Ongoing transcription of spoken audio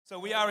So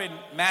we are in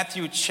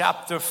Matthew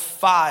chapter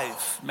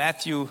 5.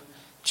 Matthew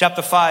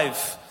chapter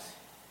 5.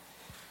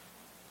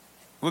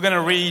 We're going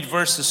to read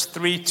verses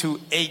 3 to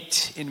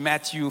 8 in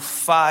Matthew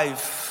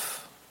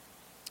 5.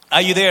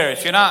 Are you there?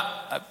 If you're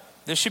not,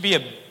 there should be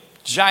a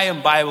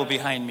giant Bible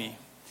behind me.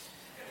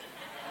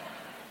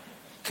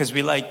 Because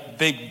we like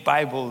big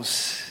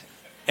Bibles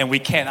and we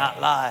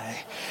cannot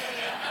lie.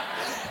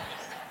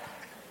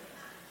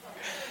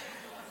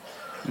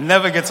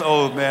 Never gets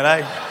old, man.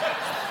 I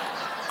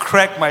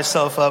crack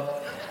myself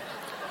up.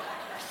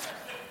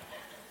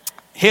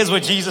 Here's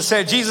what Jesus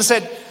said. Jesus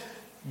said,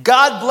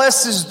 God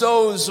blesses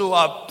those who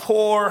are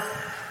poor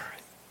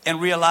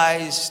and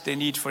realize their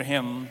need for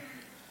him.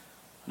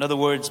 In other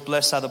words,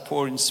 blessed are the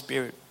poor in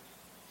spirit,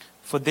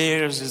 for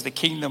theirs is the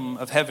kingdom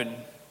of heaven.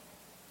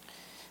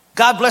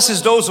 God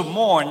blesses those who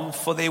mourn,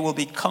 for they will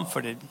be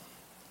comforted.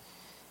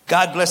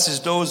 God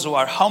blesses those who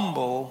are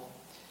humble,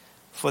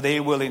 for they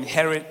will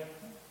inherit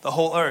the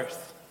whole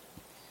earth.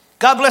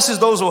 God blesses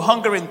those who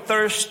hunger and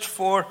thirst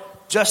for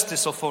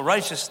justice or for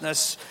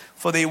righteousness,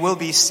 for they will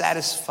be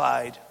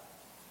satisfied.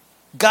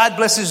 God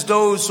blesses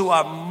those who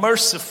are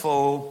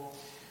merciful,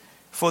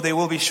 for they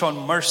will be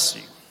shown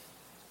mercy.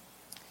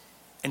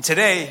 And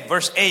today,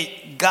 verse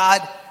 8,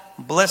 God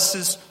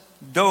blesses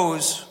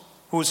those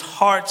whose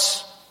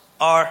hearts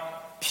are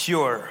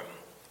pure,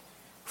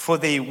 for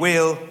they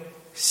will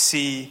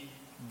see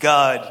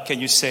God. Can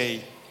you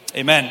say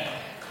amen?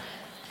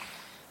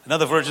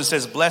 Another version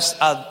says, blessed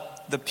are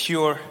the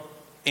pure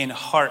in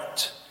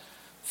heart,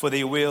 for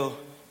they will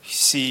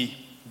see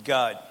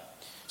God.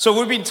 So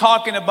we've been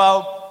talking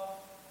about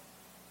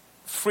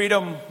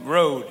Freedom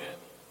Road.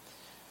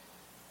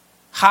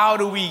 How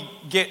do we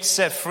get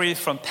set free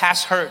from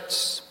past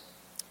hurts,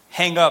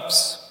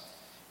 hang-ups,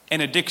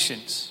 and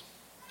addictions?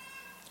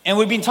 And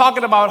we've been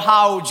talking about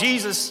how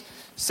Jesus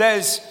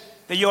says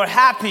that you're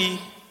happy,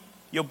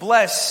 you're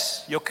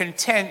blessed, you're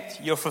content,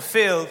 you're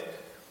fulfilled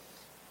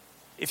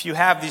if you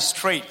have these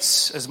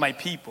traits as my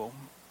people.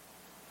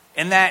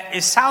 And that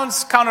it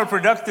sounds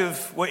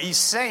counterproductive what he's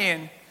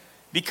saying,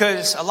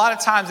 because a lot of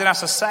times in our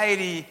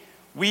society,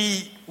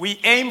 we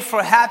aim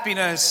for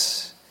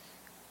happiness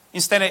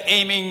instead of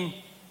aiming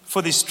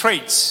for these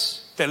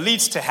traits that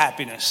leads to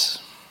happiness.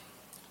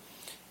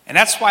 And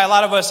that's why a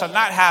lot of us are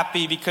not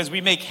happy, because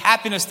we make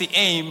happiness the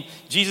aim.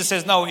 Jesus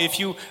says, no, if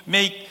you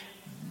make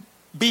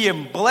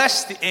being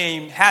blessed the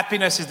aim,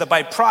 happiness is the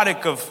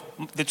byproduct of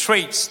the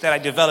traits that I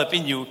develop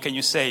in you. Can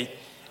you say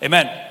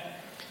amen?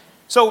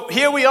 So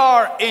here we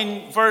are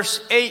in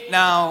verse 8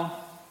 now.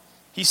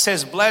 He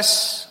says,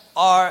 blessed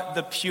are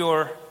the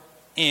pure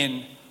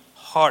in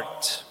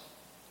heart.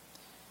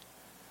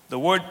 The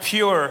word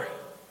pure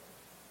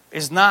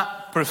is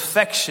not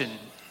perfection.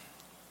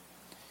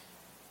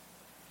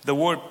 The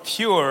word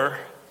pure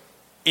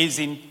is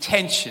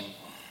intention.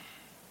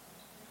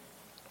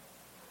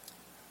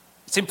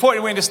 It's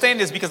important we understand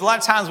this, because a lot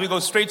of times we go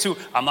straight to,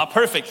 I'm not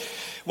perfect.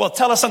 Well,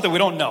 tell us something we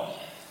don't know.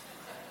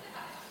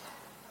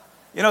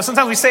 You know,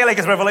 sometimes we say it like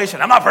it's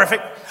revelation. I'm not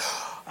perfect.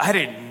 I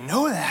didn't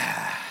know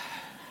that.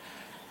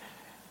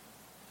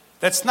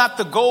 That's not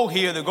the goal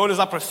here. The goal is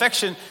not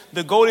perfection.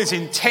 The goal is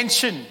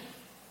intention.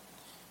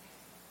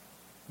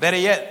 Better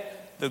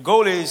yet, the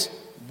goal is,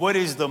 what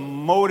is the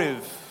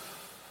motive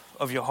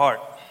of your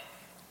heart?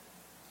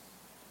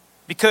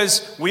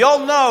 Because we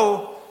all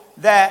know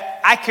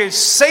that I could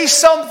say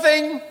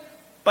something,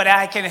 but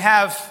I can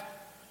have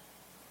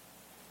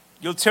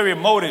ulterior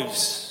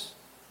motives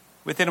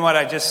within what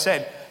I just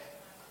said.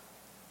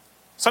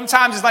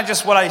 Sometimes it's not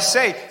just what I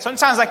say.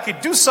 Sometimes I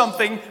could do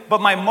something, but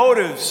my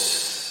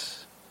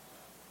motives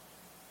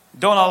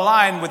don't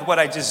align with what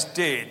I just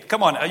did.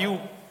 Come on, are you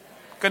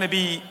going to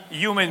be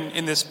human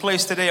in this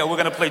place today, or we're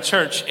going to play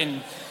church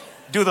and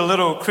do the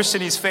little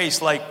Christianese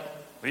face like,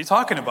 what are you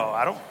talking about?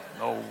 I don't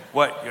know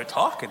what you're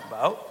talking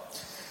about.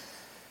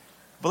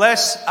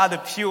 Blessed are the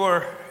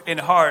pure in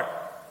heart.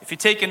 If you're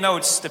taking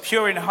notes, the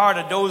pure in heart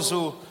are those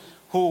who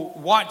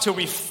want to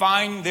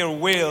refine their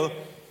will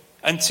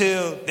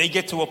until they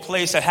get to a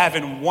place of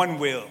having one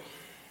will,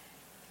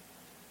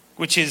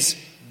 which is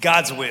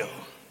God's will.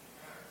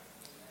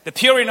 The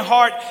pure in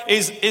heart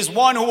is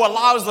one who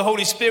allows the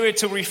Holy Spirit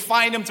to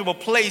refine them to a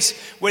place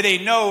where they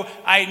know,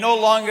 I no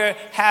longer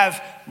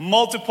have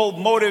multiple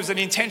motives and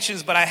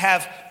intentions, but I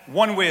have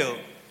one will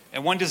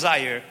and one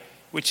desire,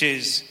 which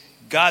is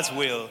God's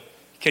will.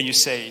 Can you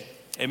say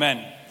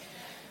amen?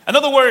 In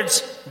other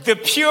words, the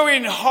pure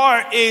in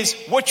heart is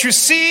what you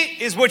see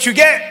is what you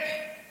get.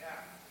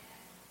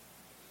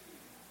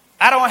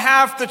 I don't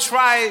have to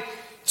try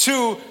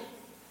to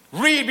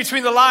read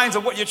between the lines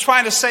of what you're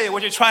trying to say or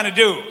what you're trying to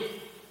do.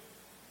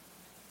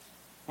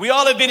 We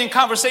all have been in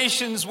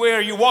conversations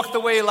where you walked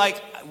away like,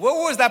 what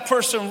was that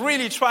person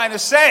really trying to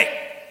say?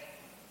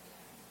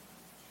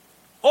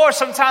 Or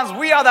sometimes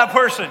we are that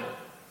person.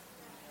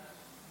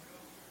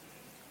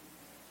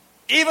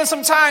 Even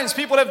sometimes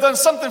people have done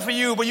something for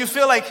you, but you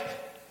feel like,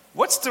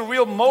 what's the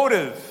real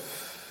motive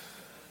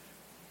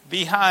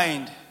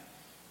behind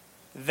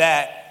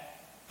that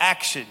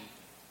action?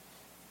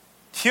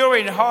 Pure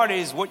in heart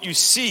is what you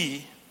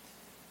see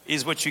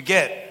is what you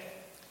get.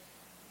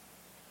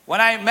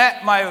 When I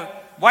met my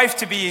wife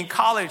to be in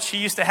college, she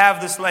used to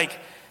have this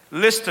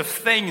list of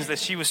things that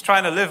she was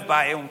trying to live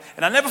by.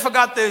 And I never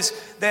forgot this,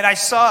 that I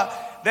saw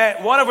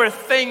that one of her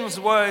things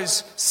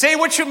was, say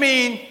what you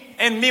mean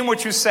and mean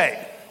what you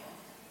say.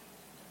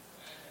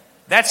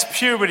 That's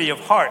purity of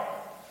heart.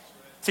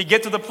 To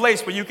get to the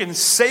place where you can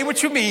say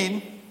what you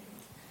mean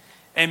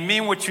and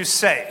mean what you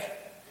say.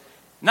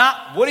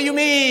 Not, what do you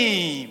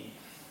mean?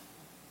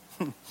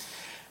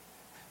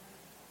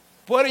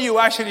 What are you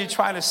actually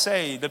trying to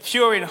say? The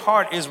pure in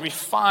heart is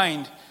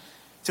refined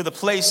to the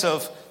place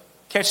of,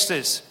 catch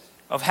this,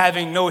 of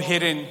having no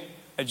hidden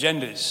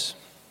agendas.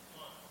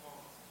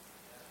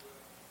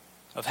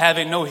 Of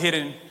having no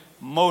hidden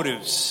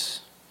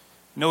motives.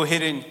 No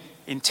hidden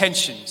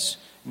intentions.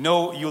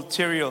 No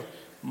ulterior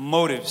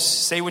motives.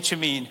 Say what you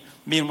mean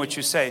what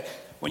you say.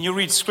 When you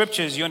read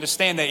scriptures, you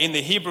understand that in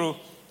the Hebrew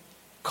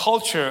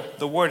culture,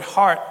 the word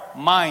heart,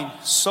 mind,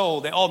 soul,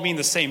 they all mean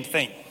the same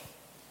thing.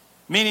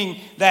 Meaning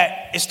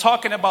that it's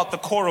talking about the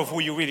core of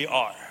who you really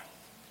are.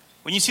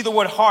 When you see the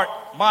word heart,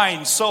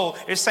 mind, soul,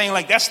 it's saying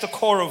that's the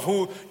core of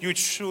who you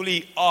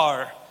truly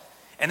are.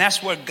 And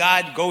that's where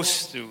God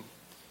goes through.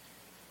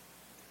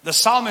 The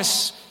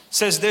psalmist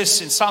says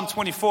this in Psalm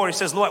 24. He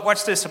says, Lord,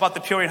 watch this about the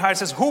pure in heart. It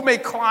says, who may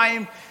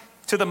climb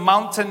to the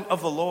mountain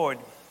of the Lord?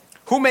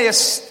 Who may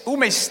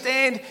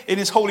stand in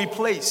his holy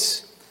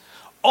place?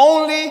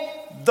 Only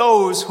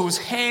those whose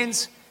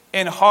hands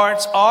and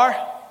hearts are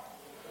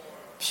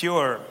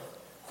pure,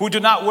 who do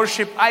not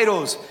worship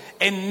idols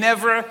and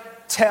never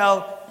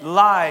tell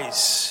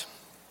lies.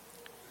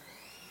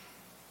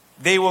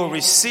 They will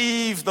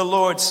receive the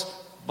Lord's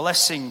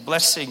blessing.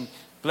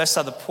 Blessed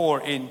are the poor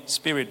in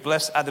spirit.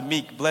 Blessed are the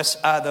meek. Blessed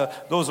are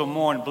those who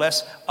mourn.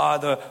 Blessed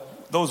are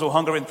those who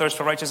hunger and thirst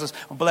for righteousness.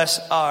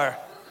 Blessed are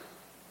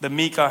the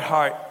meek at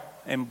heart.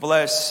 And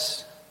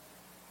blessed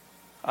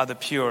are the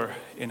pure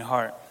in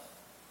heart.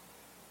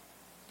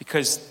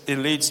 Because it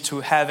leads to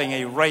having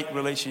a right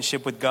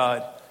relationship with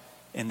God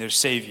and their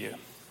Savior.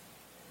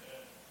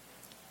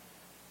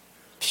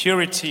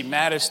 Purity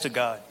matters to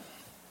God.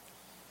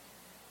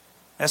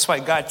 That's why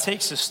God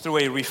takes us through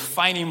a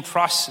refining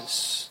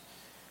process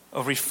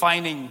of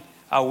refining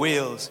our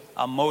wills,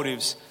 our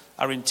motives,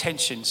 our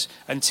intentions,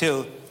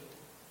 until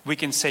we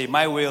can say,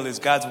 my will is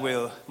God's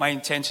will, my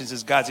intentions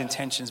is God's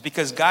intentions.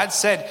 Because God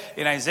said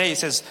in Isaiah, he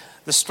says,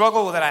 the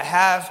struggle that I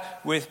have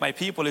with my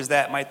people is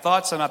that my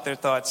thoughts are not their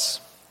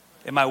thoughts,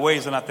 and my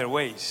ways are not their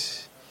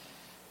ways.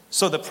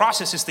 So the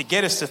process is to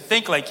get us to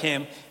think like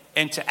him,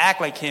 and to act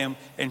like him,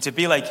 and to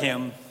be like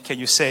him. Can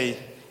you say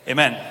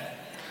amen?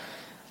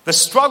 The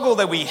struggle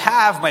that we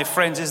have, my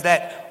friends, is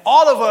that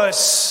all of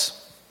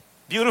us,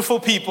 beautiful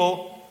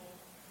people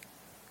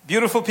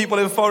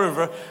in Fall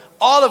River,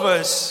 all of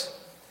us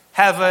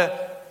have an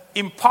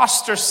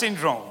imposter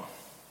syndrome.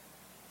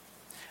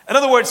 In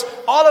other words,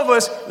 all of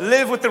us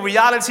live with the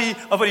reality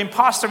of an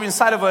imposter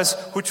inside of us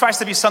who tries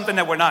to be something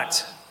that we're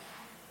not.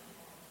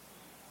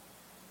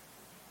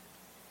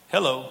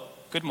 Hello,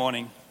 good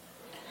morning.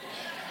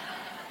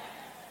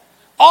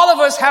 All of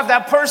us have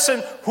that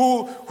person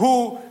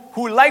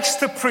who likes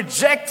to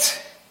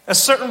project a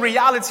certain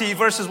reality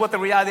versus what the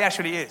reality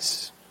actually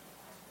is.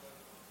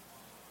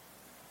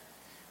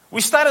 We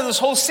started this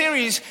whole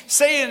series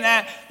saying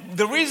that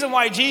the reason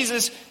why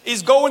Jesus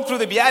is going through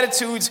the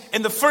Beatitudes,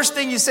 and the first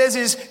thing he says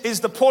is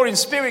the poor in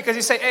spirit, because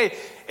he said, hey,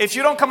 if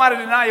you don't come out of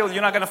denial,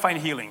 you're not going to find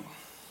healing.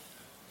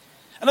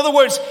 In other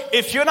words,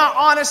 if you're not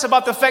honest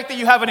about the fact that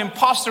you have an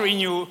imposter in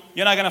you,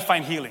 you're not going to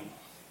find healing.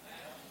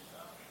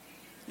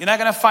 You're not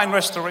going to find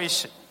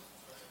restoration.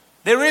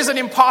 There is an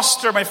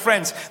imposter, my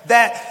friends,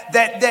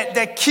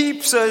 that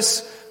keeps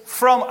us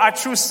from our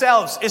true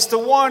selves. It's the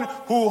one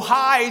who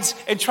hides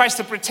and tries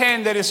to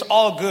pretend that it's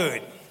all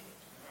good.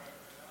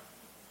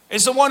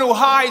 It's the one who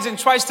hides and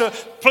tries to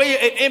play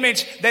an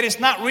image that is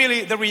not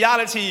really the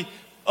reality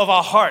of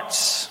our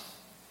hearts.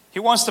 He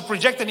wants to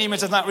project an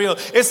image that's not real.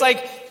 It's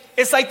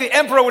like the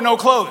emperor with no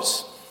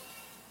clothes.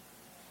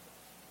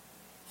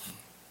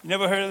 You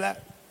never heard of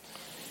that?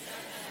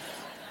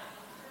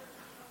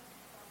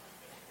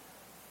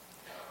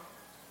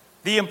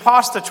 The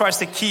imposter tries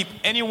to keep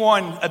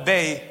anyone at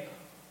bay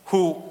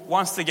who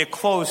wants to get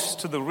close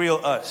to the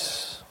real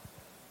us.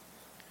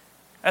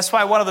 That's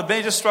why one of the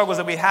major struggles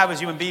that we have as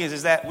human beings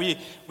is that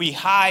we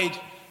hide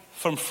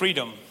from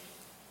freedom.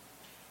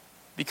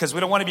 Because we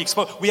don't want to be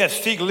exposed. We have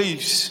fig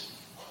leaves.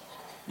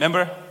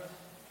 Remember?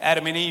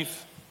 Adam and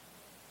Eve.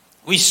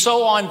 We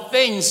sew on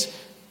things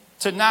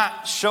to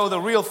not show the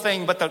real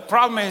thing. But the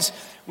problem is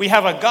we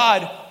have a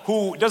God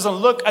who doesn't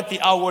look at the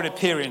outward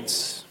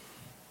appearance.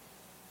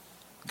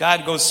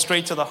 God goes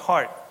straight to the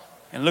heart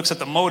and looks at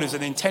the motives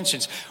and the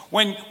intentions.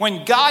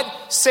 When God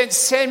sent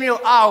Samuel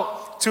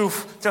out to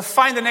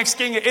find the next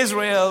king of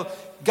Israel,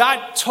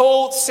 God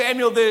told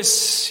Samuel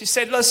this. He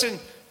said, listen,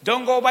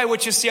 don't go by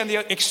what you see on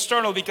the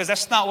external, because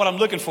that's not what I'm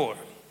looking for.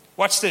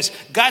 Watch this.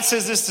 God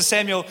says this to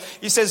Samuel.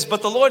 He says,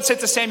 but the Lord said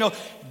to Samuel,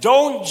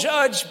 don't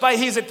judge by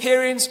his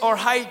appearance or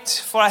height,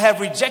 for I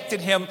have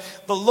rejected him.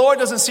 The Lord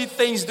doesn't see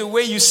things the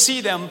way you see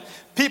them.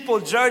 people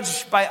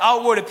judge by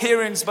outward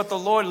appearance, but the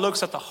Lord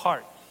looks at the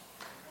heart.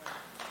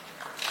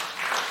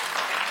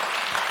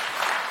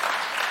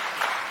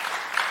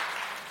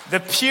 The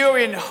pure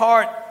in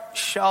heart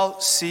shall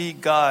see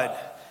God.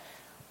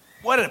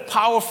 What a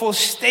powerful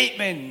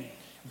statement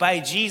by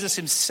Jesus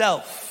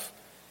himself.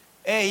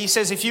 Hey, he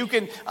says, if you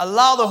can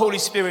allow the Holy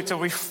Spirit to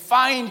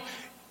refine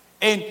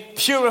and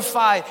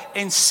purify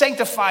and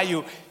sanctify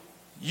you,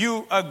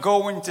 you are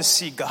going to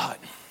see God.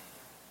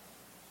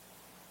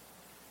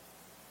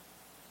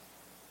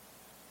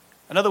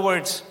 In other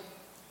words,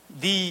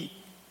 the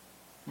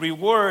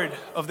reward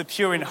of the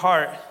pure in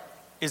heart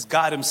is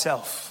God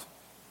himself.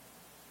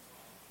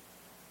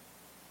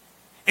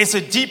 It's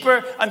a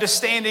deeper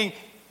understanding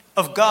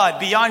of God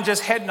beyond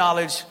just head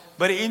knowledge,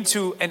 but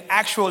into an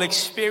actual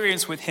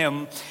experience with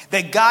him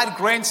that God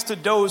grants to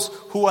those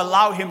who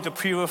allow him to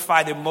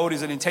purify their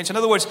motives and intention. In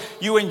other words,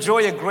 you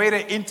enjoy a greater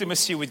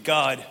intimacy with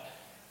God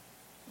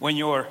when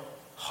your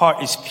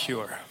heart is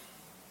pure,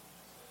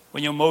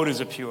 when your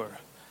motives are pure,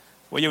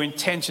 when your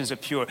intentions are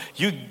pure.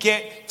 You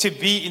get to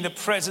be in the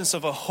presence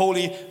of a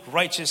holy,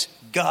 righteous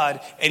God.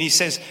 And he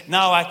says,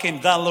 now I can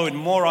download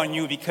more on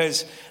you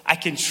because I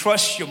can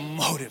trust your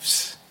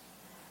motives.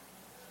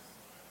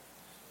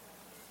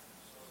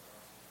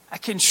 I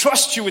can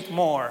trust you with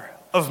more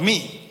of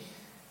me,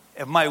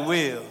 of my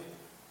will.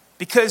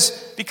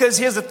 Because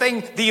here's the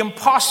thing, the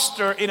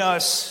imposter in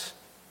us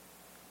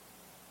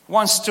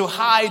wants to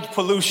hide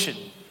pollution.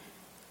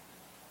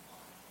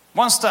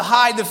 Wants to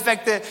hide the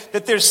fact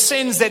that there's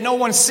sins that no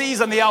one sees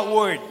on the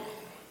outward.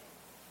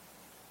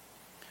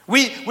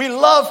 We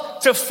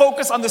love to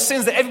focus on the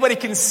sins that everybody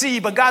can see,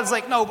 but God's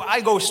like, no,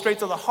 I go straight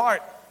to the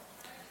heart.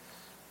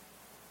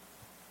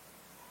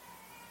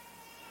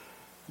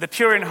 The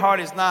pure in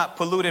heart is not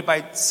polluted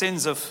by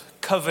sins of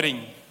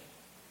coveting,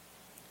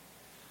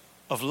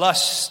 of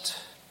lust,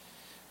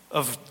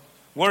 of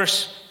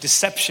worse,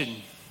 deception,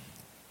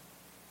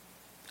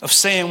 of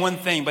saying one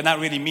thing but not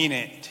really mean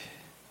it,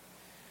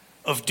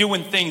 of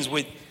doing things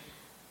with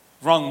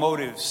wrong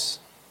motives.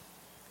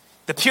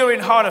 The pure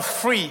in heart are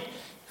free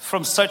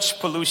from such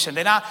pollution.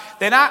 They're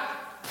not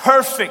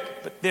perfect,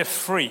 but they're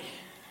free.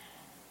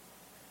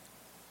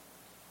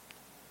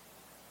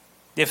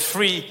 They're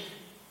free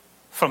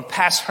from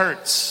past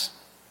hurts,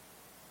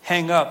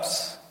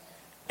 hang-ups,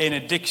 and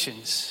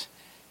addictions.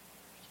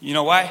 You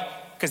know why?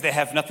 Because they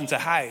have nothing to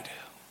hide.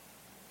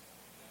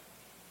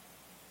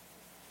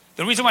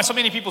 The reason why so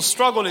many people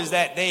struggle is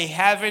that they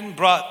haven't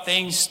brought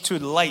things to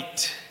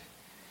light.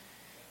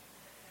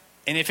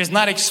 And if it's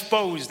not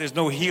exposed, there's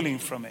no healing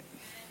from it.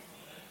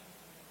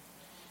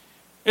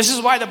 This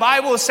is why the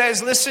Bible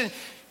says, listen,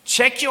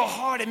 check your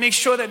heart and make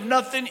sure that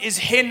nothing is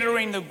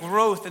hindering the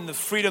growth and the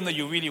freedom that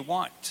you really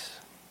want.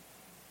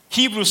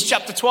 Hebrews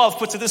chapter 12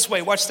 puts it this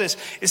way. Watch this.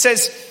 It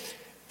says,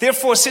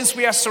 therefore, since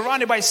we are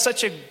surrounded by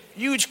such a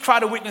huge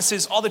crowd of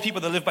witnesses, all the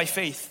people that live by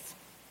faith,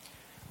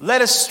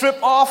 let us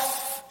strip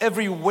off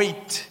every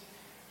weight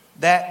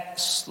that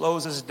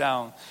slows us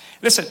down.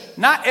 Listen,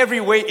 not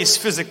every weight is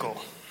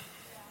physical.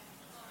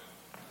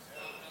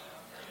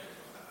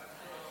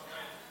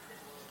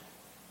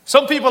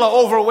 Some people are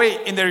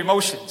overweight in their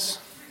emotions.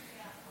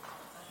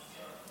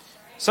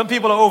 Some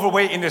people are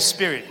overweight in their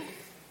spirit.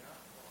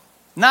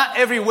 Not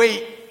every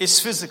weight is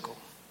physical.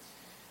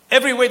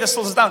 Every weight that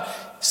slows us down,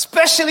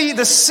 especially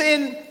the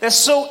sin that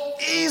so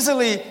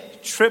easily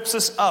trips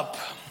us up.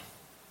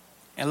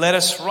 And let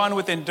us run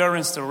with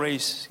endurance the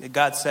race that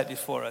God set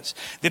before us.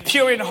 The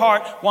pure in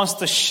heart wants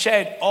to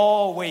shed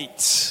all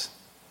weights.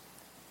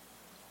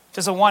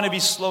 Doesn't want to be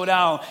slowed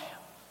down.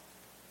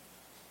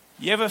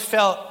 You ever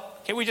felt,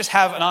 can we just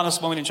have an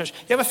honest moment in church?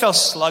 You ever felt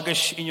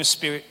sluggish in your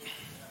spirit?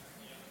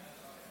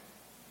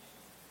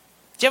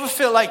 Do you ever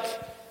feel like,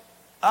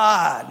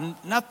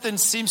 nothing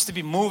seems to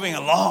be moving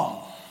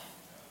along?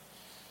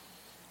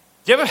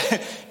 Do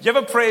you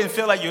ever pray and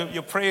feel like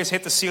your prayers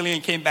hit the ceiling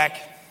and came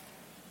back?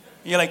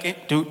 You're like, hey,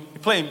 dude,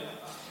 you're playing.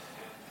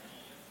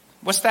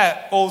 What's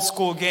that old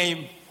school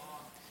game?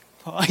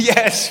 Pong.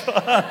 Yes,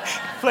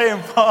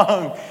 playing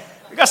Pong.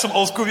 We got some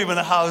old school people in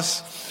the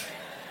house.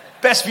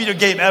 Best video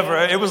game ever.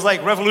 It was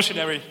like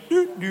revolutionary.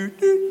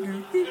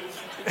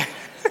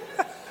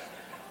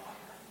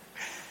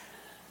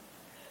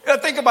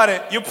 Think about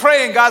it. You're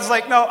praying, God's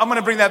like, no, I'm going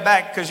to bring that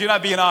back because you're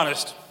not being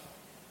honest.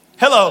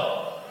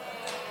 Hello.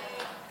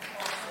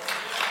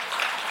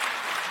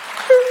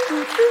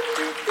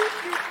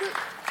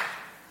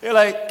 You're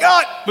like,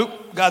 God.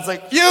 Boop. God's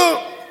like, you.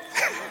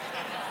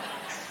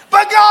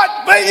 But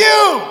God, but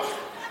you.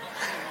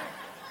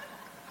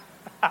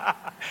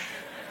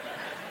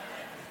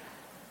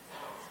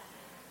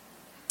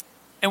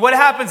 And what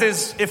happens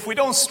is, if we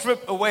don't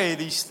strip away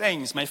these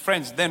things, my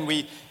friends, then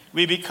we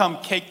become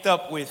caked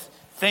up with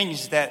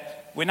things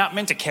that we're not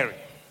meant to carry.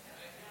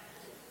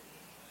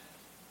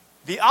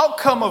 The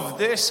outcome of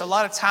this, a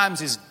lot of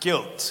times, is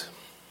guilt.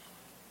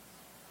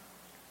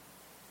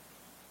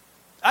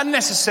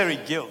 Unnecessary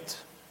guilt.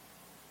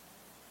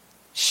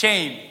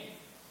 Shame.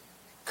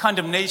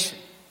 Condemnation.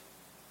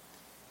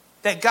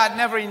 That God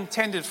never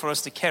intended for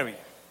us to carry.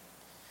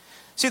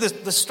 See,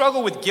 the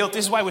struggle with guilt,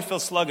 this is why we feel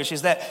sluggish,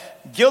 is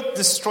that guilt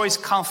destroys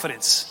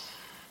confidence.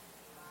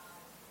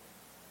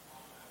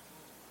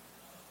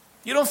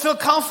 You don't feel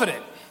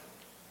confident.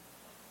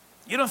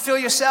 You don't feel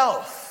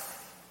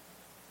yourself.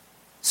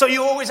 So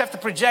you always have to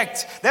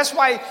project. That's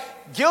why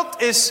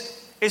guilt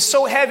is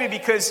so heavy,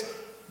 because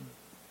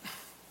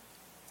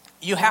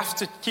you have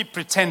to keep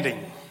pretending.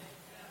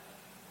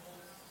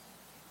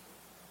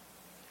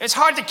 It's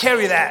hard to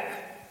carry that.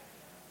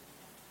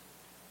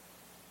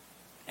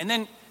 And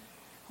then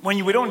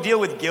when we don't deal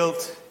with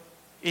guilt,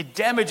 it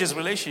damages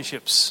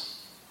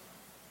relationships.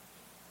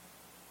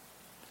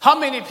 How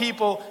many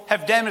people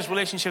have damaged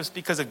relationships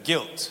because of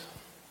guilt?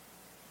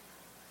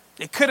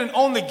 They couldn't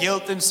own the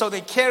guilt, and so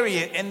they carry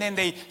it, and then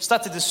they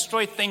start to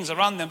destroy things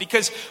around them.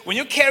 Because when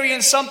you're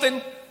carrying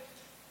something,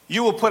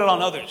 you will put it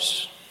on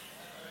others.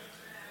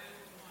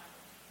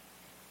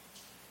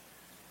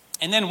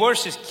 And then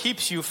worse, it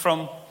keeps you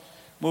from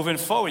moving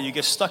forward. You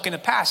get stuck in the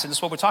past, and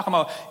that's what we're talking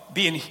about,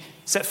 being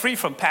set free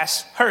from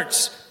past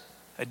hurts,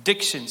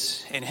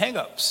 addictions, and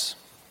hang-ups.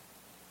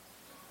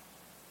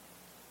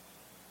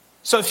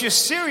 So if you're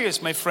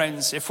serious, my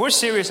friends, if we're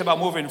serious about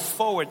moving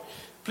forward,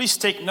 please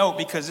take note,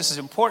 because this is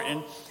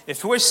important.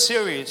 If we're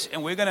serious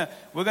and we're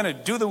gonna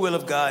do the will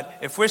of God,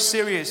 if we're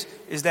serious,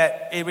 is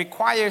that it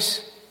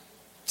requires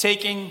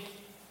taking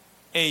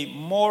a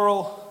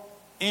moral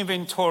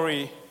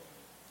inventory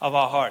of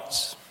our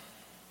hearts.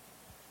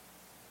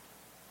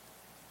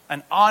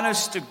 An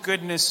honest to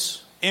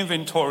goodness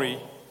inventory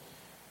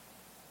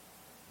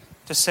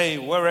to say,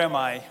 where am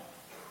I?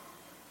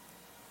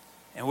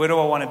 And where do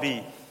I want to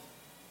be?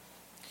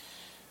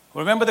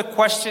 Remember the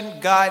question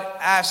God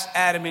asked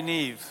Adam and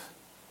Eve,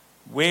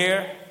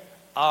 where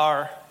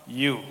are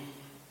you?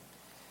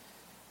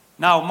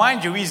 Now,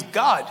 mind you, he's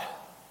God.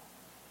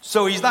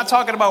 So he's not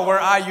talking about where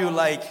are you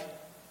like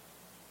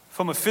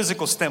from a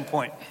physical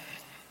standpoint.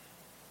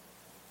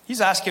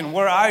 He's asking,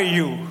 where are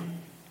you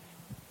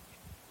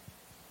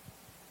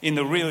in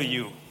the real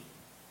you?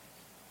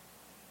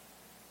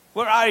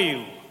 Where are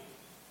you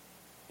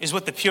is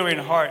what the pure in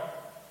heart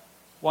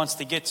wants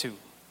to get to.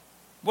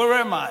 Where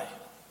am I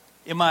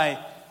in my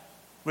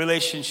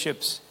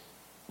relationships?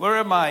 Where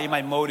am I in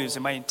my motives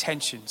and my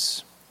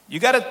intentions? You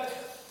got to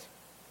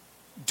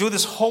do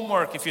this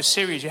homework if you're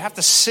serious. You have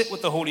to sit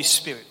with the Holy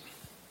Spirit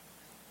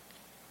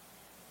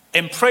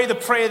and pray the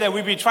prayer that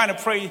we've been trying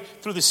to pray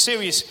through the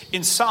series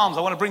in Psalms.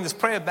 I want to bring this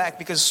prayer back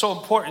because it's so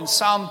important.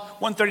 Psalm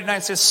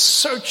 139 says,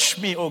 search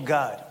me, O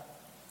God,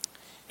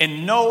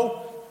 and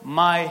know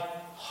my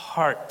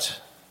heart.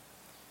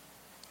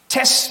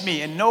 Test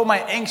me and know my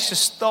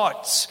anxious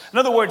thoughts. In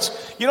other words,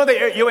 you know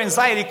that your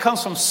anxiety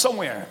comes from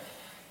somewhere.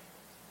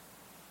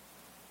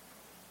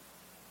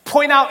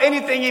 Point out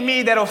anything in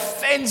me that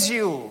offends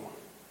you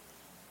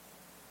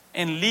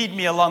and lead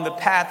me along the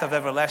path of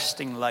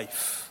everlasting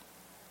life.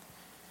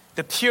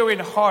 The pure in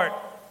heart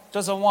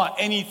doesn't want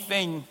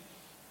anything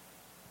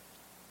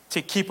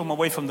to keep him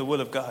away from the will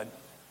of God.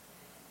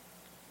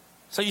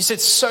 So you said,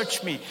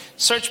 search me,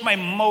 search my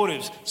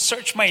motives,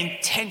 search my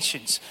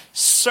intentions,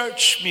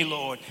 search me,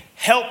 Lord.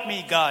 Help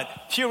me, God.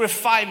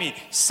 Purify me,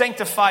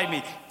 sanctify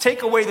me.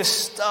 Take away the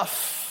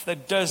stuff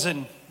that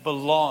doesn't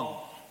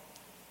belong.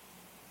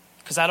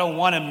 Because I don't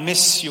want to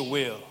miss your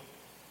will.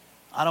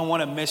 I don't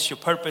want to miss your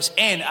purpose.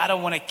 And I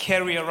don't want to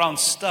carry around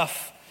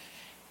stuff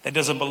that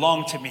doesn't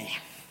belong to me.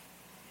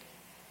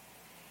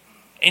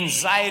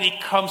 Anxiety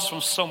comes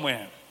from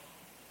somewhere.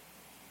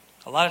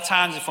 A lot of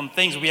times it's from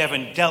things we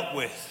haven't dealt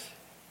with.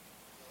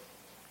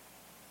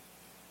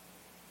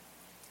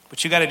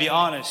 But you got to be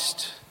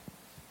honest.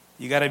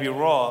 You got to be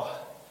raw.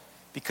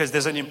 Because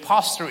there's an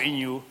imposter in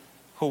you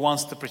who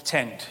wants to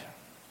pretend.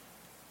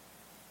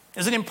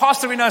 There's an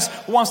imposter in us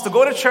who wants to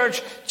go to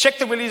church, check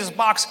the religious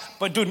box,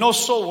 but do no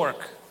soul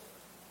work.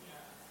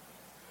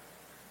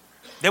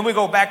 Then we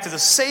go back to the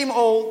same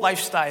old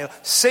lifestyle,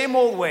 same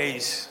old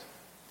ways,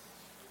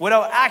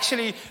 without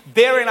actually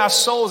bearing our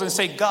souls and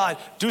say, God,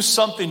 do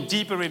something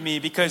deeper in me,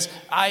 because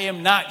I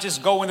am not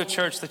just going to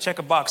church to check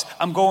a box.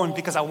 I'm going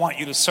because I want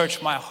you to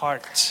search my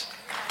heart.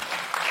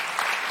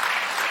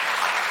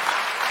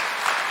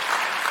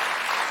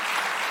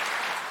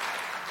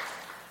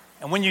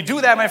 And when you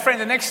do that, my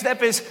friend, the next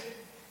step is,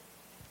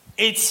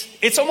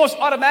 it's almost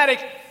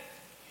automatic.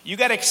 You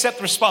got to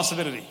accept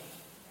responsibility.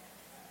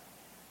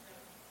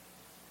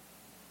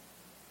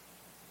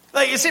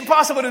 Like, it's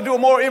impossible to do a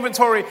moral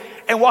inventory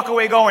and walk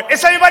away going,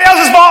 it's everybody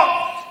else's fault.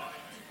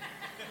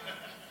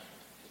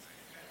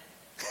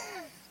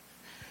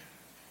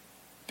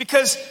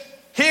 Because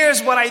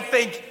here's what I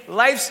think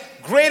life's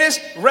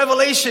greatest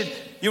revelation.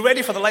 You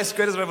ready for the life's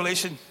greatest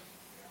revelation?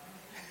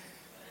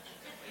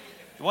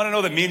 You want to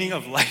know the meaning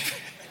of life?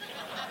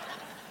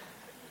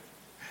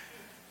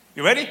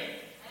 You ready?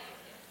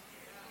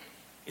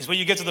 It's when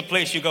you get to the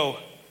place you go,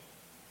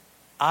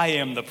 I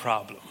am the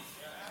problem.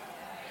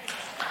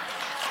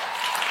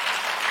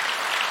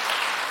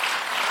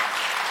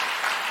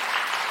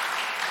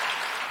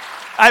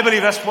 I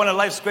believe that's one of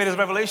life's greatest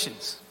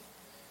revelations.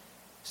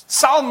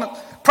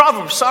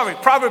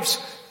 Proverbs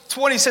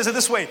 20 says it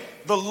this way: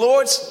 the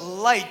Lord's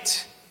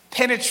light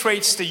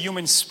penetrates the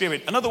human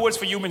spirit. Another word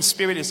for human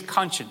spirit is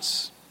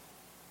conscience.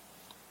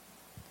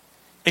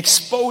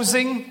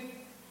 Exposing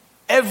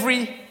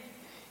every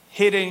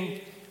hidden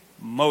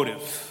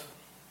motive.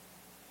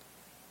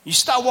 You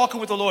start walking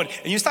with the Lord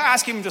and you start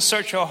asking Him to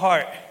search your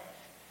heart.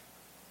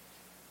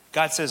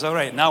 God says, all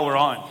right, now we're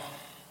on.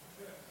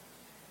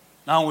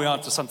 Now we're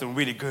on to something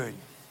really good.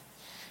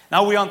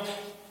 Now we're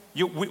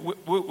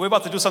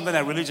about to do something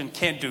that religion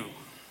can't do.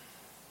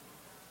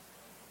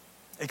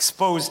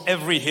 Expose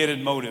every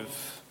hidden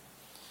motive.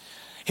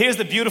 Here's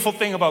the beautiful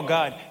thing about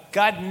God.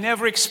 God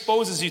never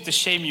exposes you to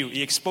shame you.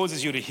 He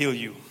exposes you to heal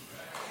you.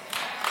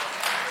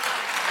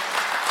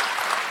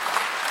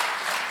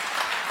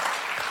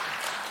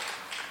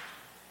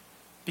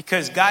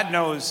 Because God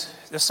knows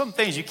there's some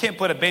things you can't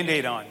put a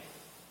Band-Aid on.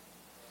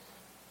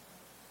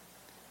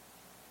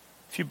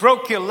 If you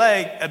broke your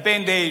leg, a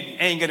Band-Aid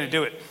ain't going to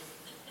do it.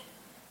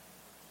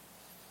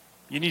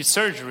 You need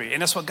surgery,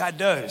 and that's what God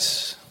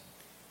does.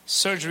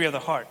 Surgery of the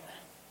heart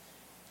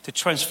to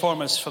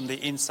transform us from the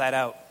inside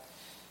out.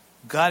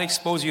 God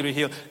exposes you to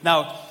heal.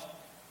 Now,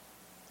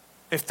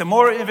 if the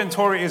moral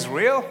inventory is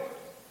real,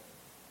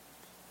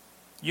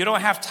 you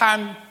don't have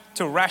time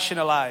to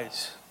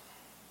rationalize.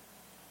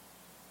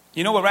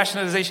 You know what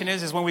rationalization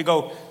is? Is when we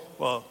go,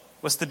 well,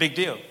 what's the big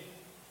deal?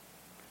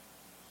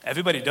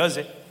 Everybody does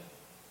it.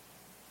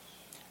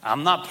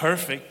 I'm not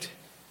perfect.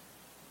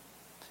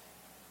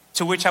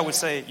 To which I would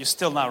say, you're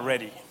still not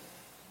ready.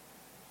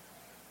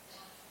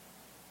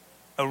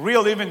 A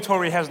real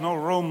inventory has no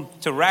room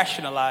to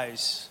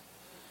rationalize.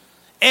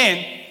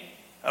 And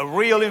a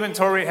real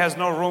inventory has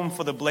no room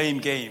for the blame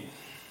game.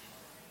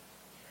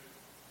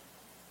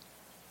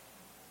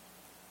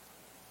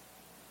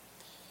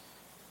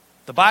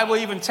 The Bible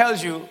even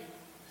tells you,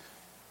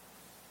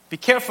 be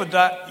careful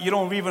that you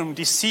don't even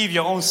deceive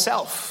your own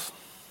self.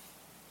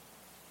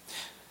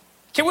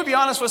 Can we be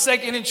honest for a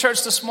second in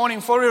church this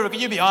morning? For real, can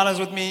you be honest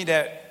with me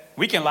that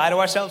we can lie to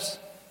ourselves?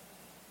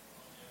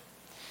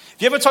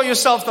 Have you ever told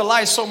yourself the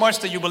lie so much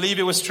that you believe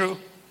it was true?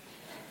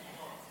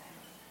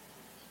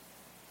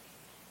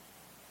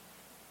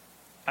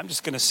 I'm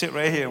just going to sit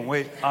right here and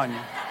wait on you.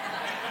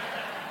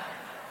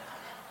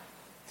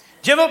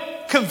 Do you ever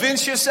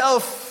convince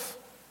yourself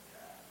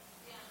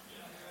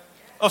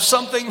of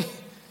something?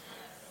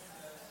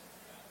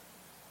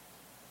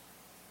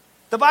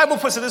 The Bible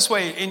puts it this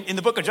way in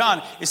the book of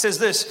John. It says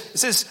this. It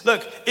says,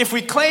 look, if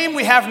we claim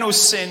we have no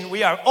sin,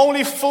 we are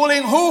only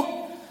fooling who?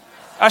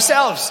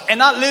 Ourselves, and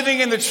not living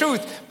in the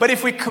truth. But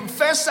if we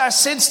confess our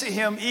sins to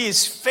Him, He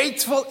is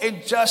faithful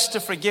and just to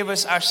forgive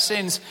us our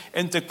sins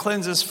and to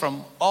cleanse us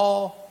from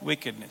all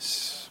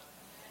wickedness.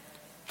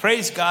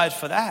 Praise God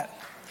for that.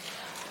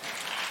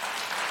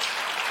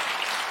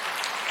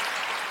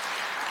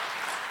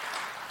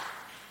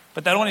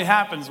 But that only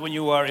happens when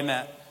you are in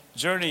that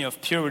journey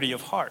of purity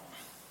of heart.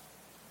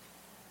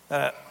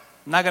 I'm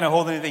not going to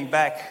hold anything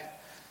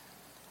back.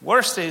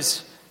 Worst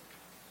is,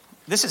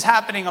 this is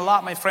happening a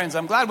lot, my friends.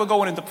 I'm glad we're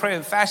going into prayer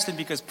and fasting,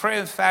 because prayer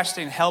and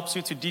fasting helps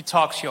you to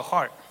detox your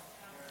heart.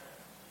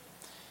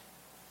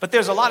 But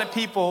there's a lot of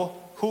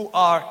people who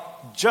are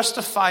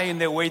justifying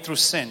their way through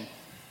sin,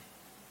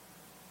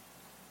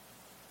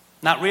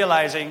 not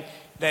realizing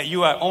that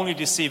you are only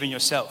deceiving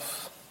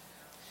yourself.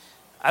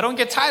 I don't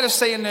get tired of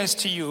saying this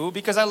to you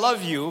because I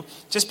love you.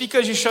 Just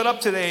because you showed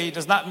up today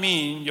does not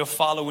mean you're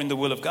following the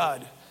will of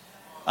God.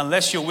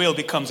 Unless your will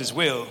becomes His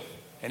will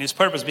and His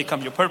purpose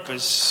become your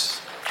purpose.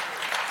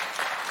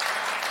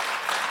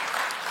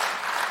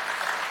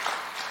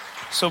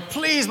 So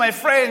please, my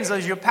friends,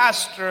 as your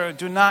pastor,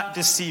 do not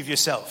deceive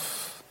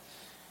yourself.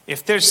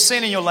 If there's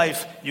sin in your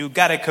life, you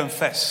got to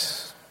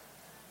confess.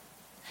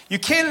 You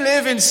can't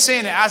live in sin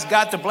and ask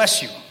God to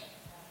bless you.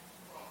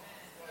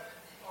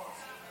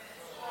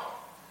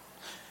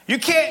 You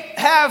can't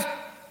have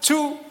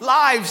two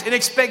lives and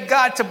expect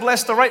God to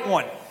bless the right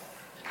one.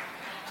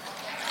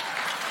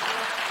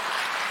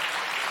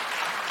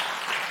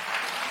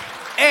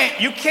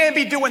 And you can't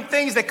be doing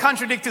things that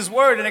contradict His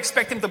word and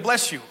expect Him to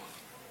bless you.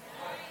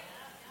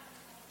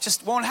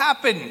 Just won't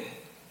happen.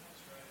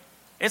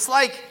 It's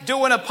like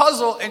doing a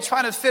puzzle and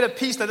trying to fit a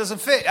piece that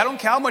doesn't fit. I don't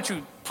care how much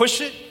you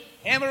push it,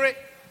 hammer it.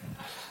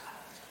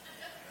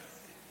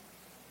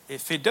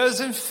 If it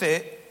doesn't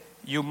fit,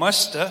 you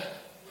must.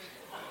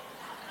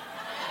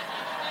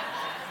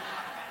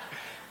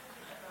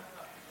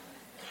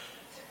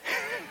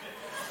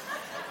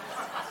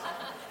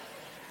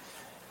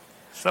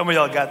 Some of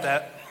y'all got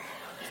that.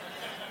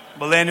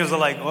 Millennials are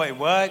like, wait,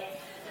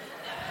 what?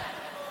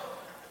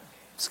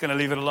 Just going to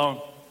leave it alone.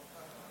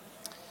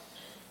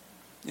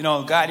 You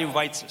know, God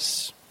invites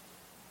us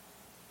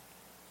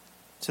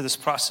to this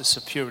process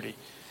of purity.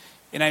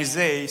 In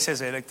Isaiah, He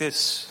says it like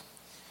this.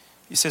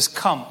 He says,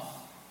 come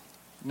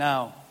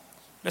now,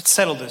 let's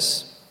settle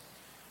this,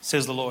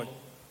 says the Lord.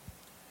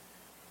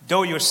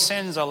 Though your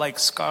sins are like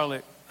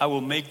scarlet, I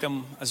will make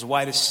them as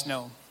white as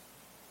snow.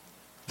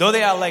 Though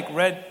they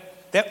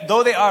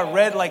are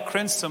red like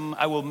crimson,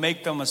 I will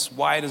make them as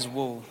white as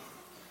wool.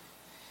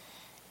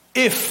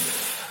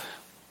 If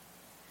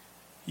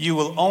you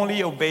will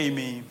only obey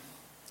me,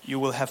 you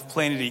will have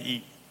plenty to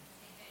eat.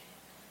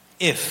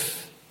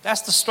 If.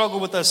 That's the struggle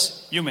with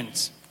us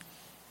humans.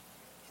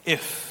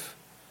 If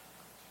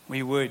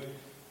we would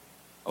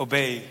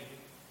obey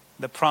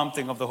the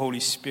prompting of the Holy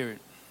Spirit.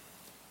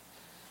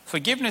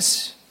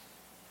 Forgiveness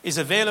is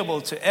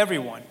available to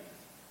everyone.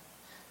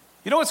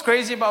 You know what's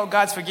crazy about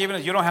God's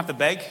forgiveness? You don't have to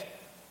beg.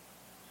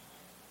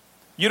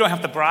 You don't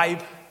have to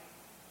bribe.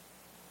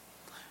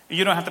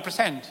 You don't have to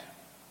pretend.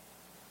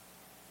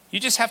 You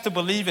just have to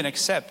believe and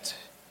accept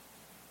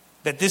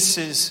that this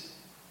is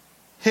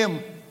Him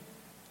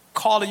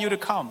calling you to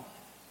come.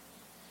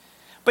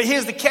 But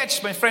here's the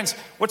catch, my friends.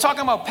 We're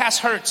talking about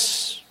past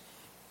hurts.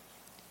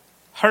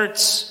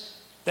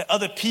 Hurts that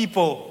other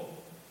people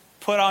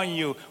put on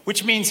you.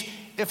 Which means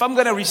if I'm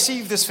going to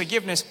receive this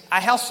forgiveness,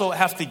 I also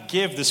have to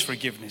give this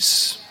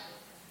forgiveness.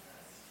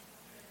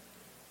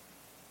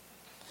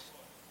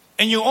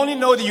 And you only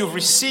know that you've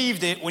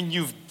received it when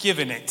you've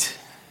given it.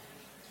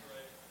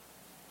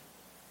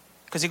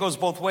 Because it goes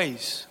both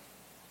ways.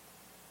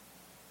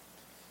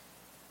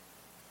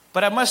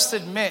 But I must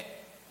admit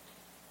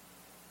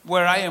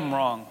where I am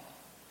wrong.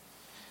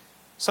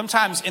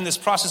 Sometimes in this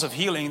process of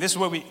healing, this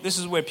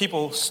is where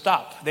people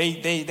stop.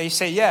 They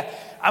say, yeah,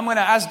 I'm going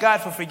to ask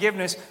God for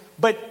forgiveness,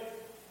 but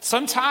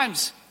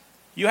sometimes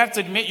you have to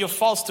admit your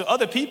faults to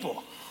other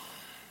people.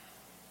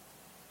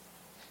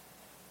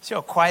 See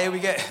how quiet we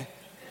get?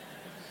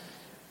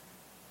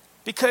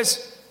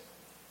 Because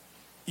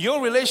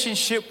your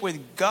relationship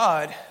with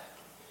God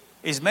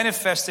is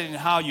manifested in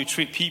how you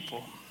treat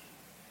people.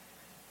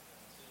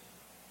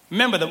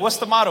 Remember, what's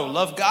the motto?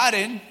 Love God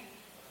and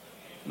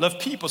love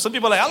people. Some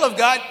people are like, I love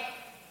God,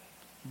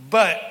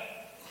 but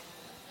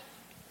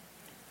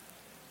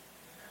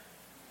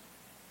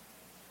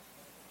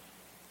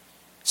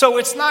so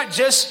it's not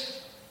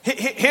just,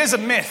 here's a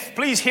myth.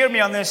 Please hear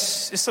me on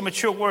this. It's a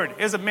mature word.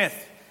 Here's a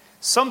myth.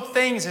 Some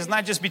things is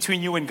not just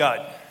between you and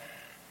God.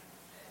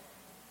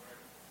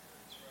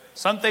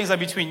 Some things are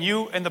between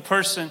you and the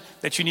person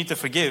that you need to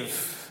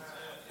forgive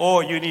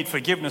or you need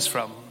forgiveness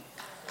from.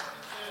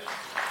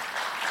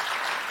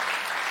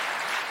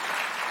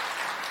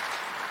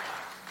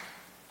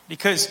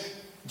 Because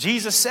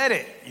Jesus said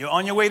it. You're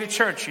on your way to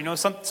church. You know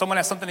someone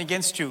has something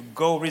against you.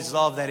 Go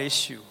resolve that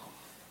issue.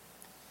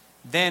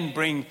 Then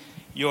bring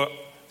your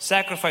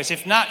sacrifice.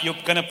 If not, you're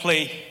going to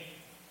play.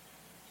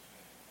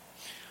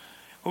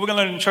 What we're going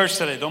to learn in church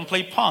today. Don't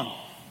play pong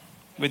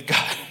with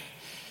God.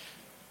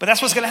 But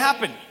that's what's going to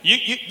happen.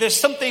 There's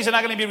some things that are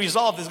not going to be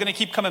resolved. It's going to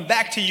keep coming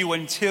back to you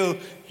until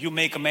you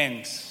make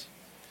amends.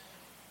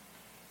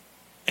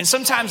 And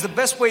sometimes the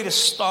best way to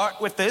start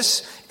with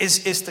this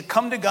is to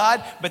come to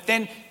God, but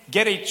then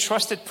get a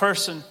trusted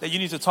person that you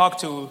need to talk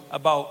to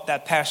about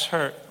that past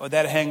hurt or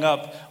that hang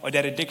up or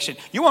that addiction.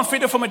 You want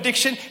freedom from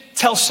addiction?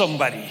 Tell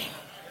somebody.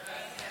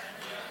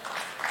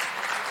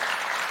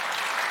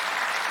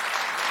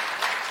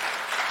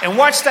 And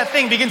watch that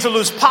thing begin to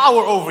lose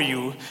power over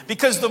you,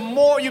 because the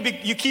more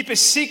you keep a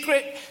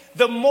secret,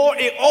 the more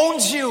it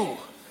owns you.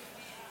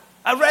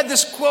 I read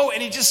this quote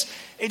and it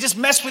just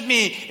messed with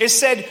me. It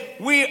said,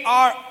 we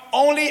are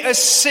only as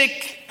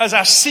sick as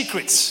our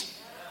secrets.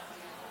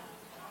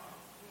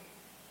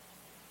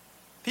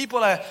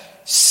 People are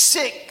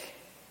sick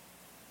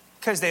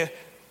because they're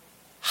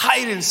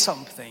hiding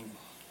something.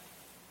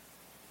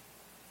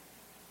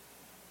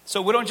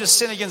 So we don't just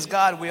sin against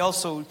God, we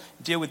also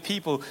deal with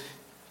people.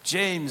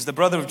 James, the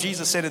brother of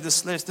Jesus, said it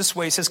this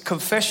way. He says,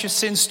 confess your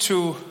sins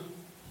to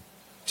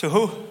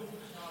who?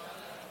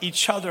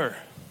 Each other.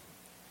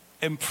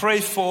 And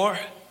pray for,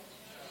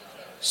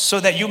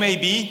 so that you may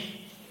be.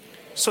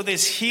 So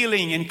there's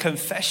healing in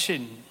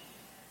confession.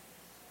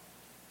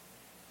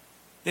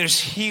 There's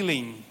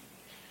healing.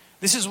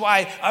 This is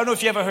why, I don't know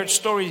if you ever heard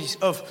stories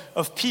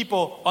of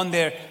people on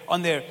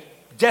their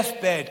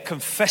deathbed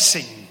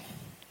confessing.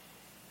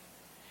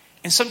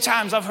 And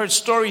sometimes I've heard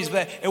stories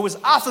that it was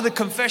after the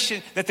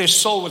confession that their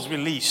soul was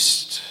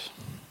released.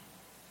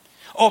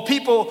 Or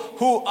people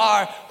who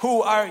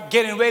are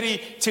getting ready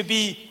to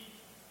be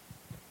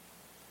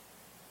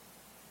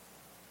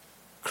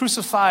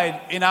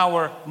crucified in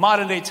our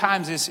modern day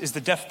times is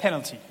the death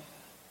penalty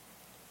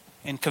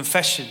and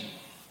confession.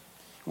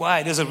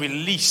 Why? There's a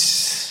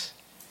release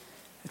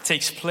that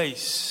takes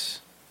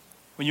place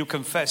when you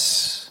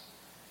confess.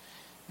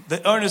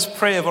 The earnest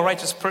prayer of a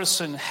righteous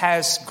person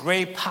has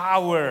great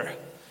power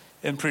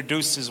and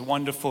produces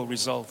wonderful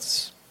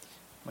results.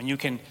 When you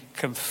can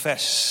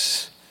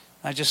confess,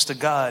 not just to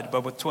God,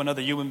 but to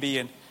another human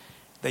being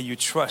that you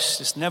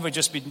trust. It's never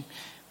just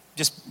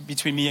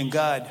between me and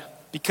God.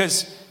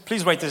 Because,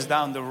 please write this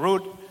down, the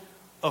root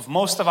of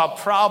most of our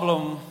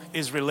problem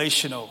is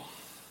relational.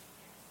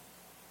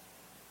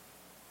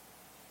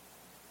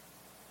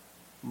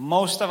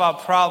 Most of our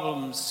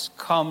problems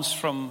comes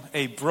from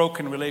a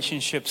broken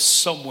relationship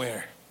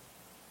somewhere.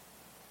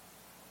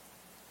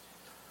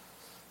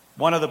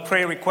 One of the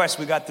prayer requests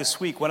we got this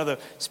week, one of the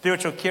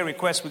spiritual care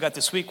requests we got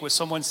this week was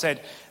someone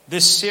said,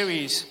 this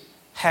series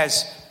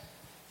has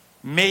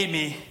made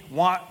me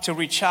want to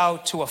reach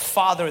out to a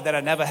father that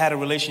I never had a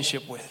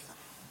relationship with.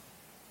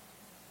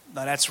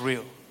 Now that's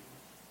real.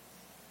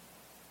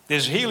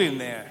 There's healing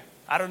there.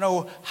 I don't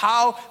know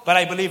how, but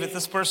I believe if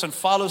this person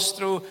follows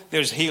through,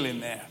 there's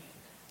healing there.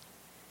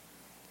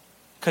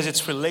 Because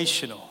it's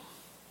relational.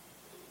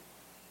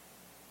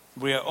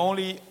 We are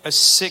only as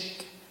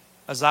sick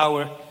as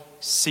our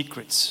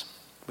secrets.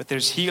 But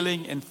there's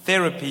healing and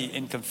therapy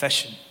in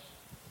confession.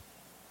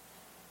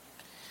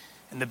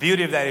 And the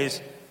beauty of that is,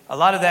 a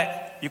lot of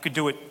that, you could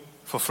do it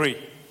for free.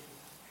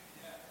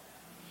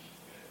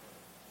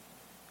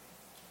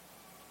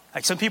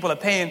 Like some people are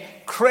paying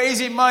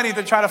crazy money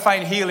to try to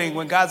find healing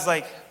when God's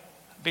like,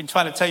 I've been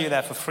trying to tell you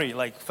that for free,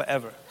 like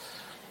forever.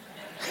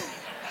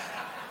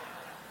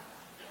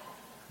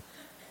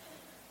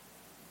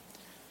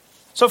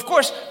 So of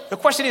course, the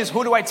question is,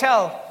 who do I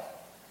tell?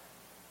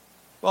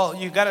 Well,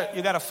 you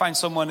gotta find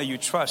someone that you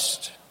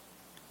trust.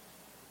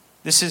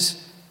 This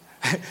is,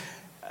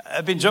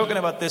 I've been joking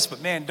about this, but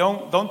man,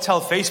 don't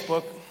tell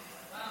Facebook.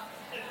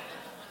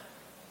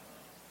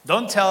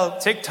 Don't tell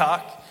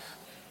TikTok.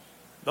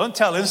 Don't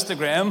tell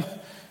Instagram.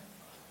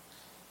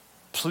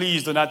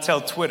 Please do not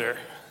tell Twitter.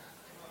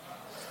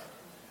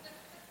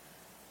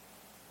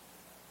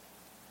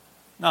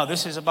 No,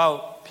 this is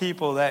about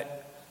people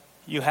that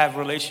you have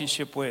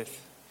relationship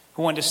with,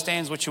 who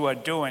understands what you are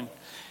doing.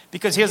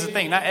 Because here's the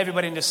thing, not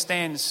everybody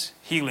understands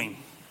healing.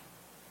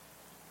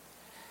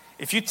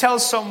 If you tell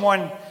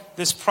someone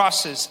this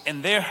process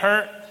and they're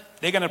hurt,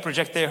 they're going to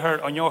project their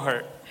hurt on your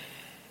hurt.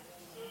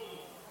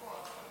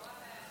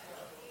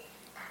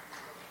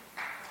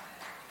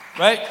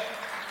 Right?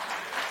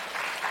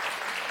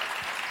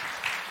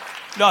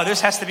 No, this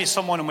has to be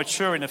someone who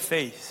mature in the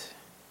faith.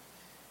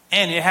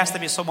 And it has to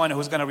be someone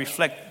who's going to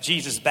reflect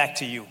Jesus back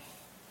to you.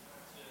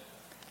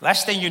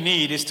 Last thing you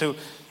need is to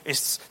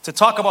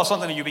talk about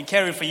something that you've been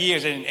carrying for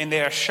years and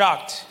they are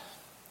shocked.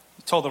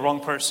 You told the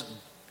wrong person.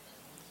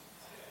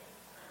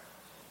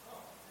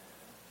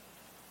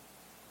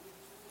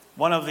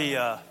 One of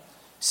the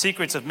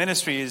secrets of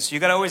ministry is you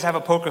got to always have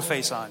a poker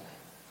face on.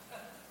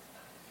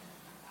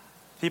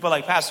 People are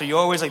like, Pastor, you're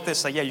always like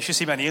this. Like, yeah, you should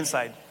see me on the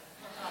inside.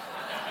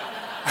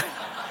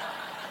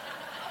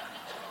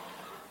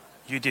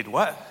 You did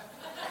what?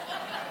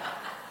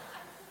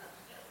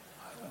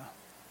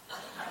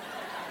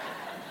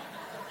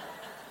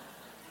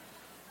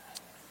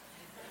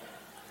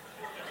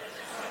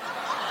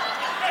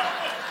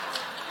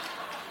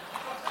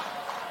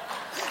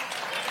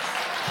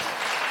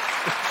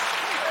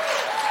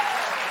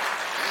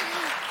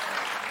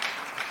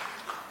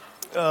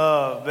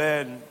 Oh,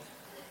 man.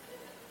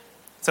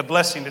 It's a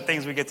blessing, the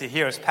things we get to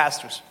hear as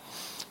pastors.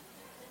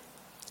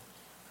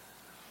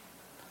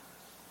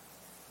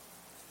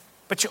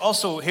 But you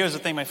also, here's the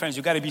thing, my friends,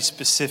 you got to be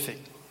specific.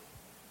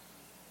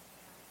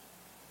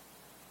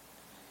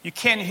 You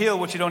can't heal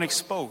what you don't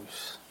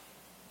expose.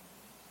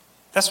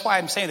 That's why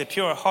I'm saying the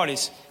pure heart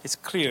is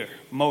clear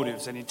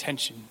motives and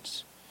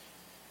intentions.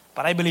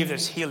 But I believe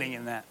there's healing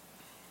in that.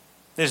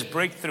 There's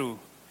breakthrough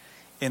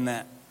in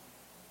that.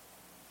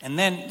 And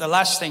then the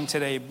last thing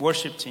today,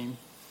 worship team,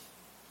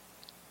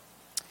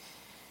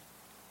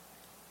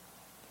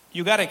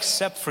 you got to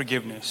accept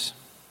forgiveness.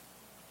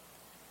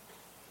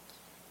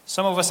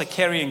 Some of us are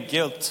carrying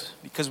guilt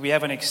because we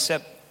haven't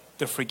accepted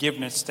the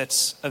forgiveness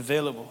that's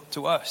available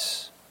to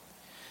us.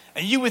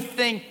 And you would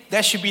think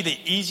that should be the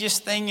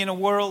easiest thing in the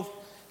world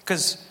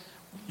because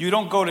you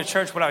don't go to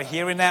church without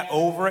hearing that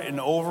over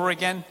and over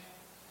again.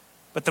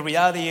 But the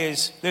reality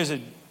is there's a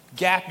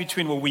gap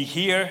between what we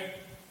hear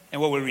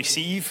and what we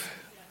receive.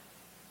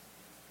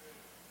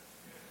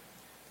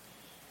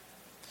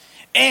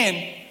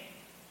 And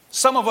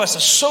some of us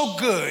are so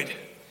good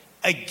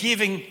at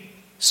giving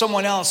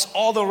someone else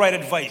all the right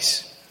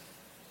advice,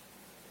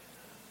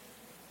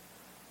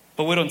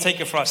 but we don't take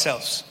it for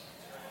ourselves.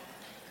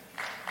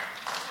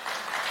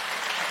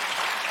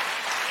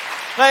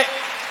 Like,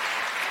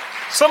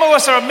 some of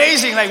us are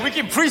amazing, like we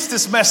can preach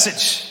this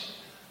message,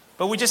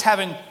 but we just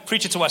haven't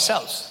preached it to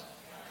ourselves,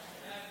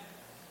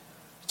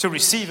 to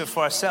receive it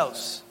for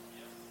ourselves.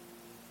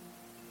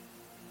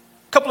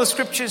 A couple of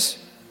scriptures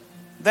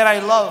that I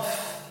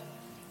love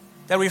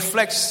that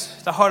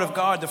reflects the heart of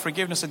God, the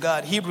forgiveness of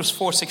God. Hebrews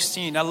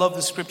 4:16. I love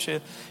the scripture.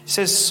 It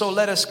says, so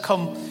let us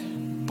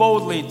come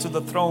boldly to the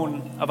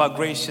throne of our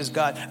gracious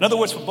God. In other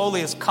words, for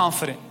boldly is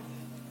confident.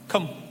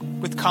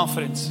 Come with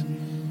confidence.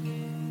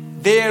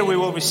 There we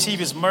will receive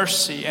his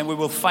mercy and we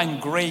will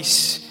find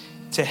grace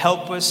to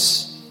help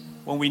us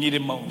when we need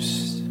it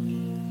most.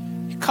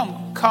 You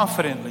come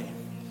confidently.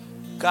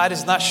 God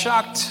is not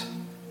shocked.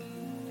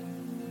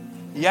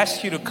 He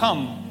asked you to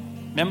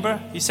come.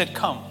 Remember? He said,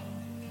 come.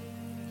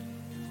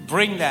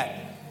 Bring that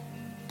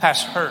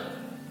past hurt.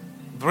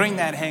 Bring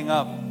that hang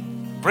up.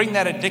 Bring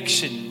that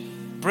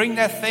addiction. Bring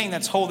that thing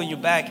that's holding you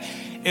back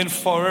in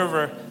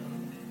forever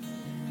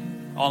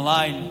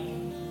online.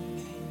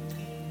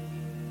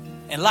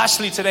 And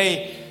lastly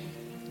today,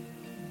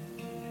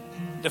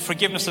 the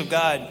forgiveness of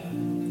God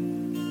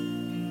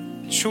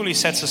truly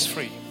sets us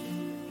free.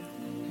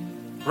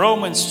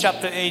 Romans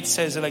chapter 8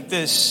 says it like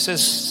this. It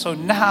says, so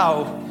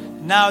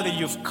now that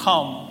you've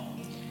come,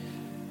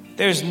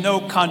 There's no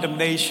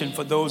condemnation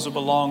for those who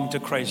belong to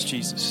Christ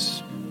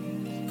Jesus.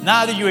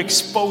 Now that you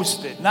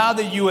exposed it, now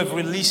that you have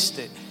released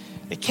it,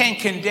 it can't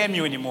condemn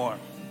you anymore.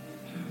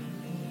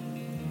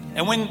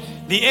 And when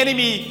the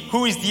enemy,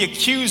 who is the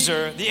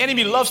accuser, the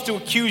enemy loves to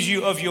accuse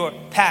you of your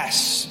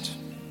past.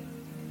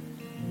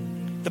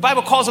 The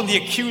Bible calls him the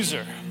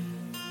accuser.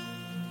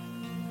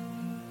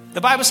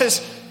 The Bible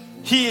says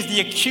he is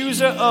the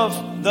accuser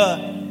of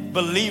the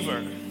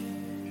believer.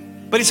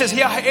 But he says,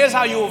 here's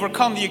how you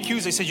overcome the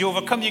accuser. He says, you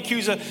overcome the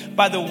accuser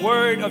by the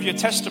word of your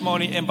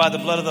testimony and by the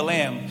blood of the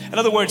Lamb. In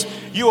other words,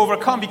 you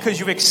overcome because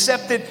you've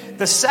accepted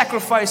the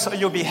sacrifice on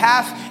your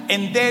behalf,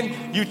 and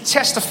then you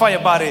testify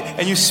about it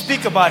and you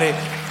speak about it,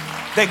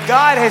 that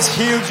God has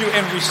healed you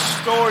and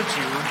restored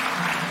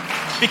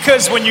you.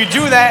 Because when you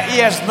do that, he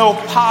has no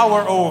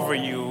power over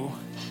you,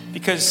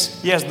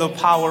 because he has no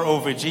power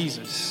over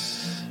Jesus.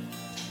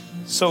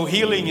 So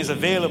healing is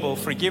available,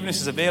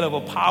 forgiveness is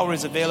available, power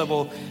is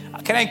available.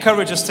 Can I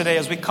encourage us today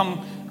as we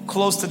come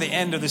close to the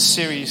end of this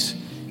series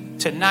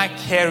to not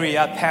carry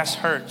our past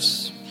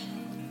hurts,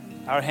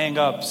 our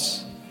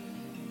hang-ups,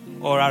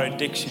 or our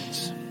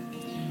addictions,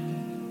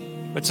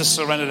 but to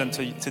surrender them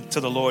to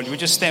the Lord.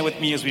 Would you stand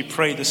with me as we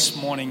pray this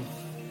morning?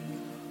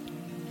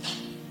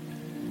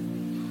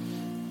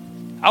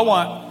 I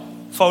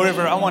want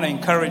to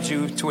encourage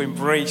you to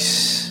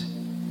embrace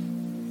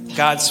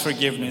God's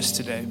forgiveness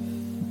today.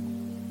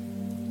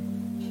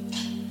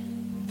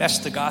 That's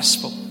the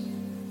gospel.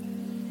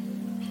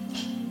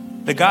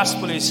 The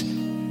gospel is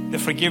the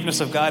forgiveness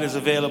of God is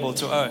available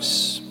to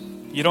us.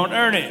 You don't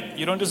earn it.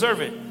 You don't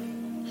deserve it.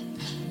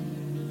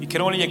 You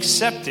can only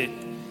accept it,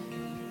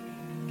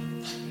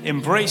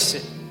 embrace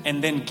it,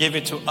 and then give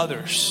it to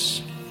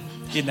others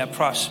in that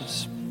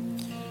process.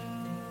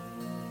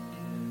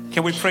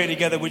 Can we pray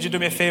together? Would you do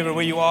me a favor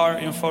where you are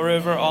in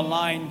Forever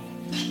online?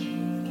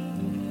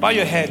 Bow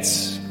your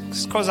heads.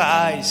 Just close our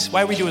eyes.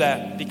 Why we do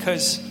that?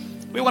 Because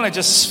we want to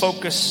just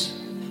focus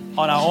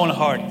on our own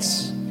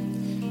hearts,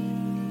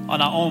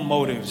 on our own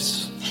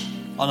motives,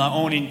 on our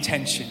own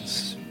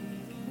intentions.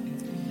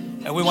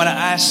 And we want to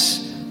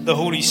ask the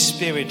Holy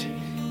Spirit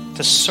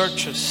to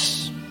search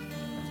us,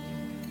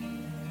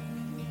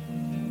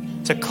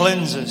 to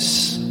cleanse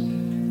us,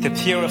 to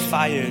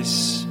purify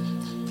us,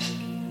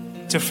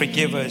 to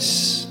forgive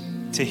us,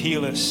 to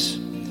heal us.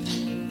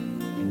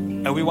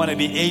 And we want to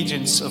be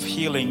agents of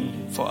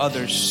healing for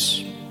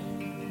others.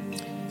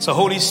 So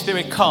Holy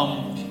Spirit,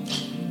 come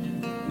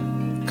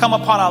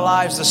upon our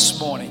lives this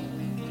morning.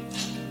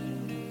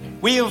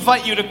 We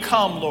invite you to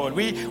come, Lord.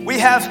 We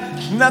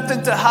have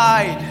nothing to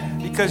hide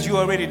because you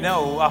already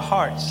know our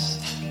hearts.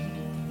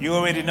 You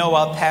already know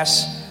our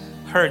past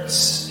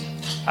hurts,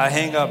 our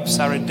hang-ups,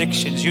 our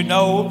addictions. You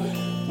know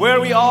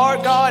where we are,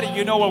 God, and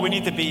you know where we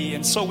need to be.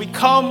 And so we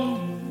come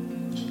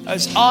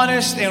as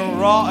honest and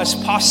raw as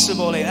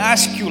possible and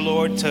ask you,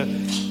 Lord, to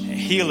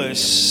heal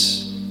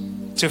us,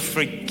 to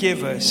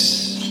forgive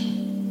us.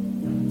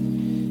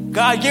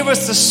 God, give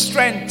us the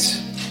strength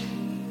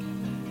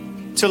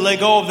to let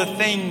go of the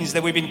things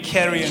that we've been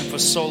carrying for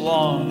so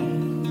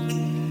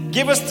long.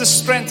 Give us the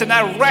strength to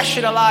not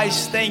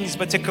rationalize things,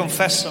 but to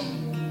confess them.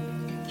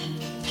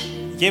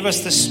 Give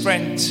us the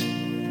strength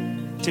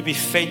to be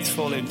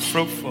faithful and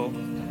fruitful.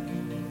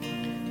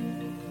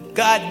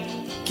 God,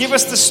 give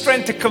us the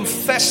strength to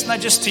confess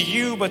not just to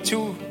you, but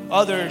to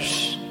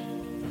others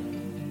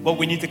what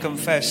we need to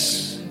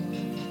confess.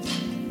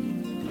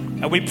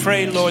 And we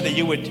pray, Lord, that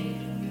you would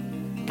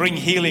bring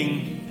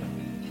healing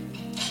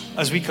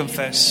as we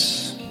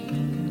confess.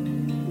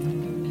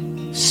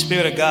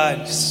 Spirit of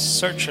God,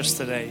 search us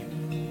today.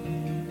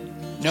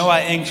 Know our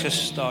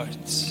anxious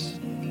thoughts.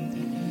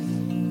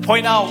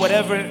 Point out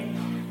whatever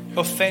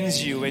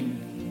offends you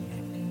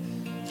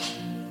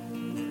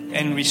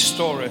and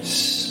restore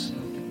us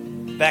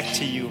back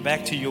to you,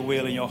 back to your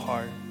will and your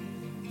heart.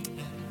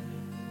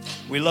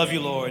 We love you,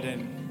 Lord,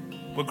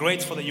 and we're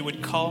grateful that you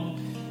would come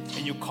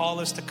and you call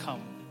us to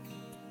come.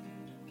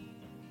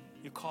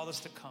 You call us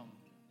to come.